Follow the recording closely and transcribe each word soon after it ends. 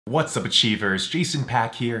What's up, Achievers? Jason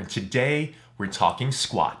Pack here, and today we're talking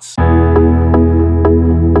squats.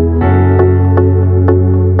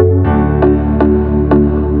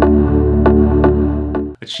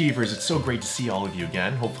 Achievers, it's so great to see all of you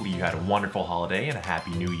again. Hopefully you had a wonderful holiday and a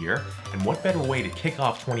happy new year. And what better way to kick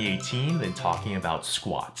off 2018 than talking about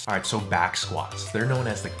squats? All right, so back squats. They're known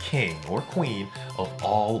as the king or queen of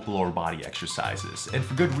all lower body exercises, and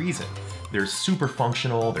for good reason. They're super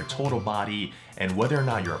functional, they're total body, and whether or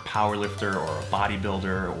not you're a power lifter or a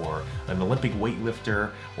bodybuilder or an Olympic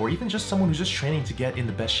weightlifter, or even just someone who's just training to get in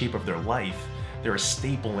the best shape of their life, they're a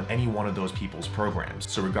staple in any one of those people's programs.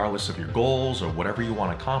 So regardless of your goals or whatever you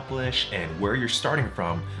want to accomplish and where you're starting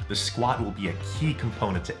from, the squat will be a key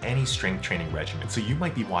component to any strength training regimen. So you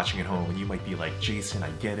might be watching at home and you might be like, Jason, I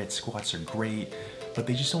get it, squats are great, but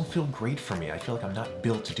they just don't feel great for me. I feel like I'm not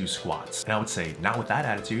built to do squats. And I would say, not with that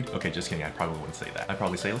attitude. Okay, just kidding, I probably wouldn't say that. I'd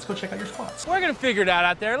probably say, let's go check out your squats. We're gonna figure it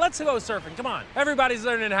out there. Let's go surfing, come on. Everybody's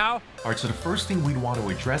learning how. All right, so the first thing we'd want to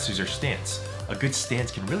address is your stance. A good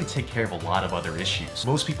stance can really take care of a lot of other issues.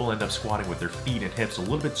 Most people end up squatting with their feet and hips a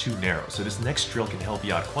little bit too narrow, so this next drill can help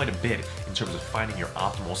you out quite a bit in terms of finding your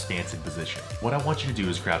optimal stance and position. What I want you to do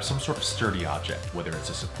is grab some sort of sturdy object, whether it's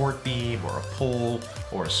a support beam or a pole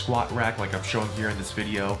or a squat rack like I'm showing here in this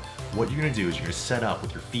video. What you're gonna do is you're gonna set up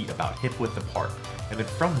with your feet about hip width apart, and then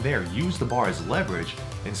from there use the bar as leverage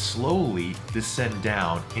and slowly descend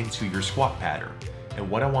down into your squat pattern. And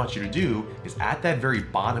what I want you to do is at that very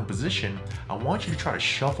bottom position, I want you to try to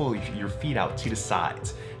shuffle your feet out to the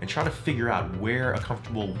sides and try to figure out where a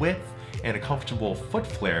comfortable width and a comfortable foot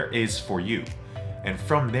flare is for you. And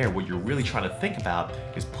from there, what you're really trying to think about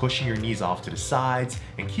is pushing your knees off to the sides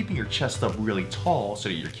and keeping your chest up really tall so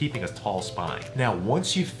that you're keeping a tall spine. Now,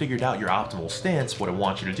 once you've figured out your optimal stance, what I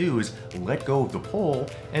want you to do is let go of the pole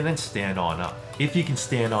and then stand on up. If you can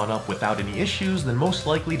stand on up without any issues, then most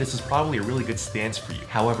likely this is probably a really good stance for you.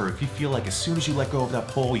 However, if you feel like as soon as you let go of that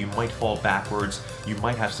pole, you might fall backwards, you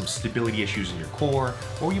might have some stability issues in your core,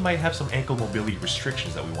 or you might have some ankle mobility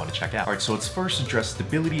restrictions that we want to check out. All right, so let's first address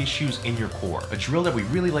stability issues in your core. A drill that we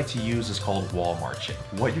really like to use is called wall marching.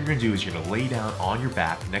 What you're gonna do is you're gonna lay down on your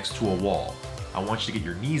back next to a wall. I want you to get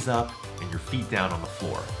your knees up and your feet down on the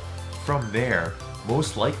floor. From there,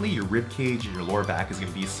 most likely your rib cage and your lower back is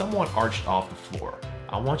gonna be somewhat arched off the floor.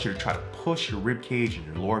 I want you to try to push your rib cage and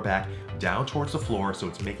your lower back down towards the floor so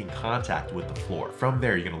it's making contact with the floor. From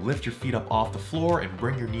there, you're gonna lift your feet up off the floor and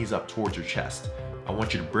bring your knees up towards your chest. I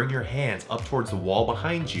want you to bring your hands up towards the wall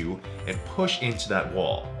behind you and push into that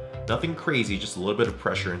wall. Nothing crazy, just a little bit of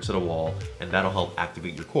pressure into the wall, and that'll help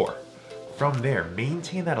activate your core. From there,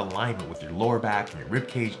 maintain that alignment with your lower back and your rib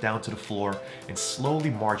cage down to the floor and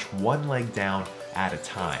slowly march one leg down at a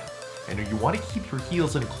time. And you want to keep your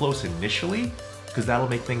heels in close initially because that'll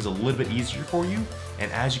make things a little bit easier for you.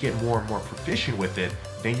 And as you get more and more proficient with it,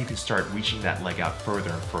 then you can start reaching that leg out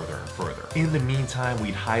further and further and further. In the meantime,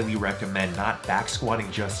 we'd highly recommend not back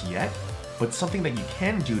squatting just yet, but something that you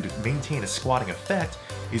can do to maintain a squatting effect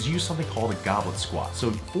is use something called a goblet squat. So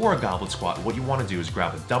for a goblet squat, what you want to do is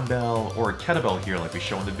grab a dumbbell or a kettlebell here like we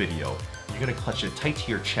show in the video. You're going to clutch it tight to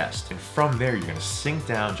your chest, and from there you're going to sink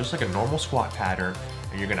down just like a normal squat pattern,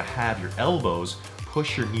 and you're going to have your elbows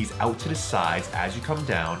push your knees out to the sides as you come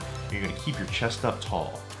down, and you're going to keep your chest up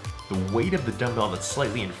tall. The weight of the dumbbell that's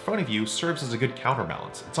slightly in front of you serves as a good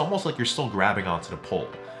counterbalance. It's almost like you're still grabbing onto the pole.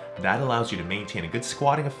 That allows you to maintain a good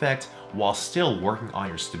squatting effect while still working on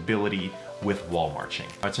your stability with wall marching.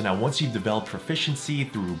 All right, so now once you've developed proficiency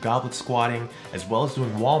through goblet squatting as well as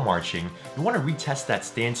doing wall marching, you want to retest that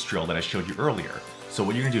stance drill that I showed you earlier. So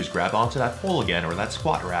what you're gonna do is grab onto that pole again or that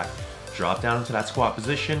squat rack, drop down into that squat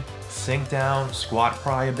position, sink down, squat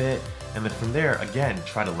pry a bit, and then from there, again,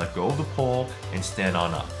 try to let go of the pole and stand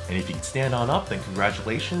on up. And if you can stand on up, then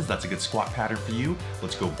congratulations, that's a good squat pattern for you.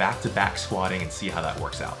 Let's go back to back squatting and see how that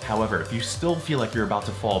works out. However, if you still feel like you're about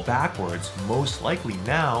to fall backwards, most likely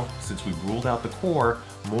now, since we've ruled out the core,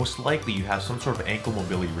 most likely you have some sort of ankle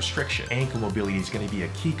mobility restriction. Ankle mobility is gonna be a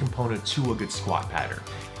key component to a good squat pattern.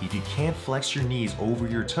 If you can't flex your knees over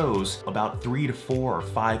your toes about 3 to 4 or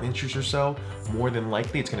 5 inches or so, more than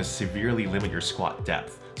likely it's gonna severely limit your squat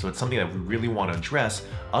depth. So it's something that we really want to address.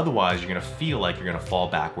 Otherwise, you're going to feel like you're going to fall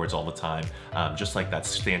backwards all the time, just like that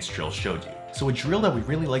stance drill showed you. So a drill that we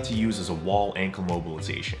really like to use is a wall ankle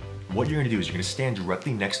mobilization. What you're going to do is you're going to stand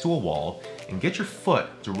directly next to a wall and get your foot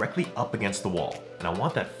directly up against the wall. And I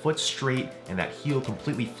want that foot straight and that heel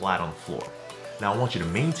completely flat on the floor. Now I want you to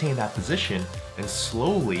maintain that position and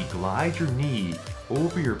slowly glide your knee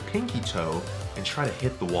over your pinky toe and try to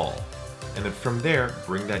hit the wall. And then from there,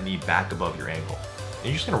 bring that knee back above your ankle. And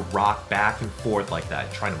you're just gonna rock back and forth like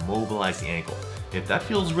that, trying to mobilize the ankle. If that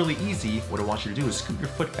feels really easy, what I want you to do is scoot your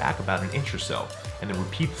foot back about an inch or so, and then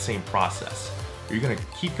repeat the same process. You're gonna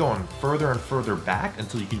keep going further and further back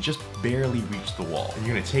until you can just barely reach the wall. And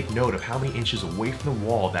you're gonna take note of how many inches away from the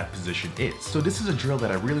wall that position is. So this is a drill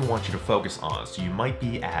that I really want you to focus on. So you might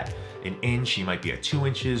be at an inch, you might be at 2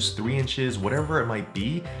 inches, 3 inches, whatever it might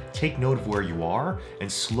be. Take note of where you are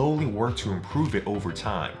and slowly work to improve it over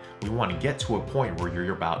time. We want to get to a point where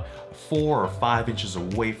you're about 4 or 5 inches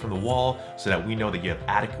away from the wall so that we know that you have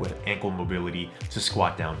adequate ankle mobility to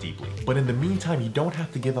squat down deeply. But in the meantime, you don't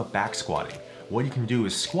have to give up back squatting. What you can do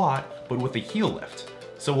is squat, but with a heel lift.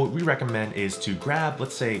 So what we recommend is to grab,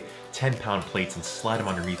 let's say, 10-pound plates and slide them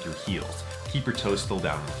underneath your heels. Keep your toes still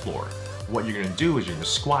down on the floor. What you're gonna do is you're gonna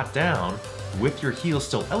squat down with your heels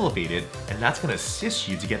still elevated, and that's gonna assist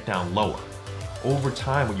you to get down lower. Over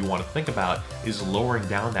time, what you want to think about is lowering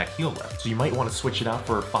down that heel lift. So you might want to switch it out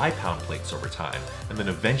for 5-pound plates over time. And then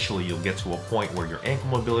eventually you'll get to a point where your ankle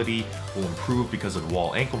mobility will improve because of the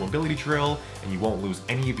wall ankle mobility drill, and you won't lose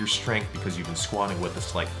any of your strength because you've been squatting with a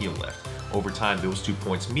slight heel lift. Over time, those 2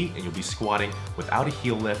 points meet and you'll be squatting without a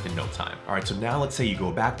heel lift in no time. All right, so now let's say you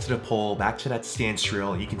go back to the pole, back to that stance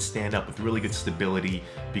drill, and you can stand up with really good stability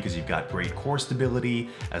because you've got great core stability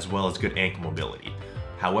as well as good ankle mobility.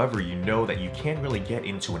 However, you know that you can't really get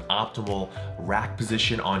into an optimal rack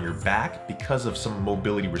position on your back because of some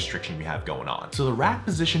mobility restriction you have going on. So the rack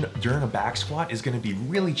position during a back squat is going to be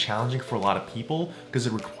really challenging for a lot of people because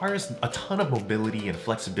it requires a ton of mobility and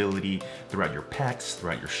flexibility throughout your pecs,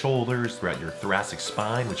 throughout your shoulders, throughout your thoracic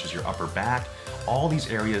spine, which is your upper back. All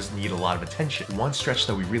these areas need a lot of attention. One stretch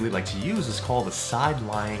that we really like to use is called the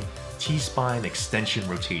side-lying T-spine extension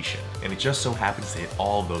rotation, and it just so happens to hit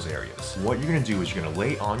all of those areas. What you're gonna do is you're gonna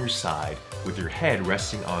lay on your side with your head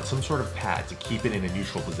resting on some sort of pad to keep it in a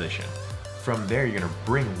neutral position. From there, you're gonna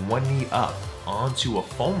bring one knee up onto a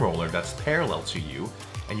foam roller that's parallel to you,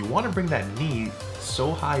 and you wanna bring that knee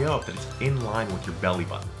so high up that it's in line with your belly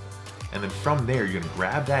button. And then from there, you're gonna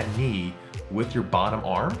grab that knee with your bottom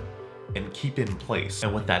arm and keep it in place.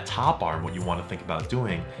 And with that top arm, what you wanna think about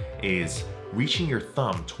doing is reaching your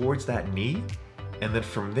thumb towards that knee, and then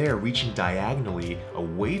from there reaching diagonally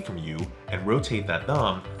away from you and rotate that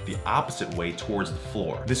thumb the opposite way towards the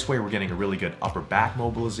floor. This way we're getting a really good upper back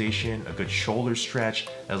mobilization, a good shoulder stretch,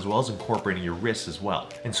 as well as incorporating your wrists as well.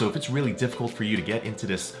 And so if it's really difficult for you to get into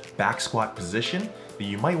this back squat position, then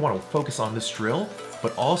you might want to focus on this drill,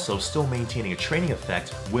 but also still maintaining a training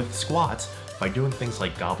effect with squats by doing things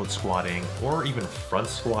like goblet squatting, or even front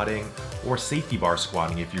squatting, or safety bar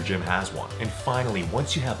squatting if your gym has one. And finally,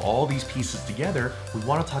 once you have all these pieces together, we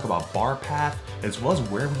want to talk about bar path, as well as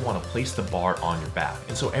where we want to place the bar on your back.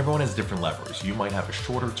 And so everyone has different levers. You might have a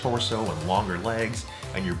shorter torso and longer legs,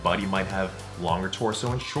 and your buddy might have longer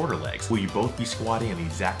torso and shorter legs. Will you both be squatting in the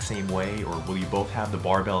exact same way, or will you both have the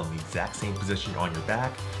barbell in the exact same position on your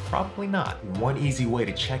back? Probably not. One easy way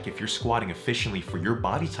to check if you're squatting efficiently for your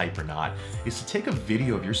body type or not is to take a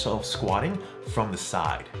video of yourself squatting from the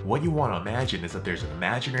side. What you want to imagine is that there's an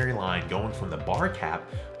imaginary line going from the bar cap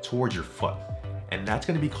towards your foot, and that's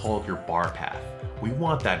going to be called your bar path. We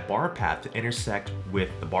want that bar path to intersect with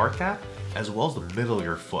the bar cap as well as the middle of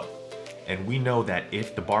your foot. And we know that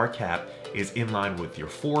if the bar cap is in line with your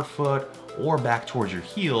forefoot or back towards your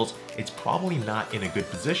heels, it's probably not in a good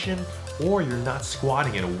position, or you're not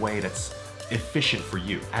squatting in a way that's efficient for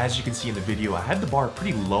you. As you can see in the video, I had the bar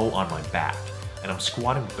pretty low on my back, and I'm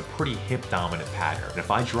squatting with a pretty hip dominant pattern. And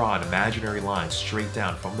if I draw an imaginary line straight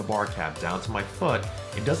down from the bar cap down to my foot,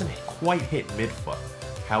 it doesn't quite hit midfoot.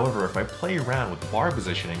 However, if I play around with the bar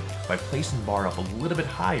positioning by placing the bar up a little bit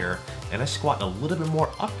higher, and I squat a little bit more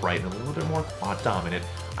upright and a little bit more quad dominant,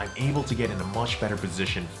 I'm able to get in a much better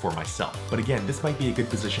position for myself. But again, this might be a good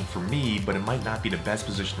position for me, but it might not be the best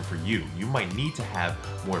position for you. You might need to have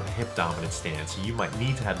more of a hip dominant stance. You might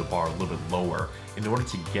need to have the bar a little bit lower in order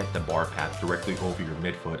to get the bar path directly over your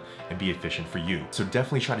midfoot and be efficient for you. So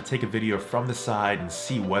definitely try to take a video from the side and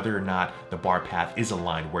see whether or not the bar path is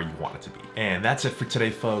aligned where you want it to be. And that's it for today,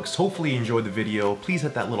 folks. Hopefully you enjoyed the video. Please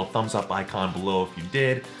hit that little thumbs up icon below if you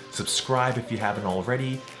did. Subscribe if you haven't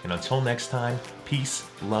already. And until next time, peace,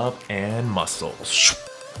 love, and muscles.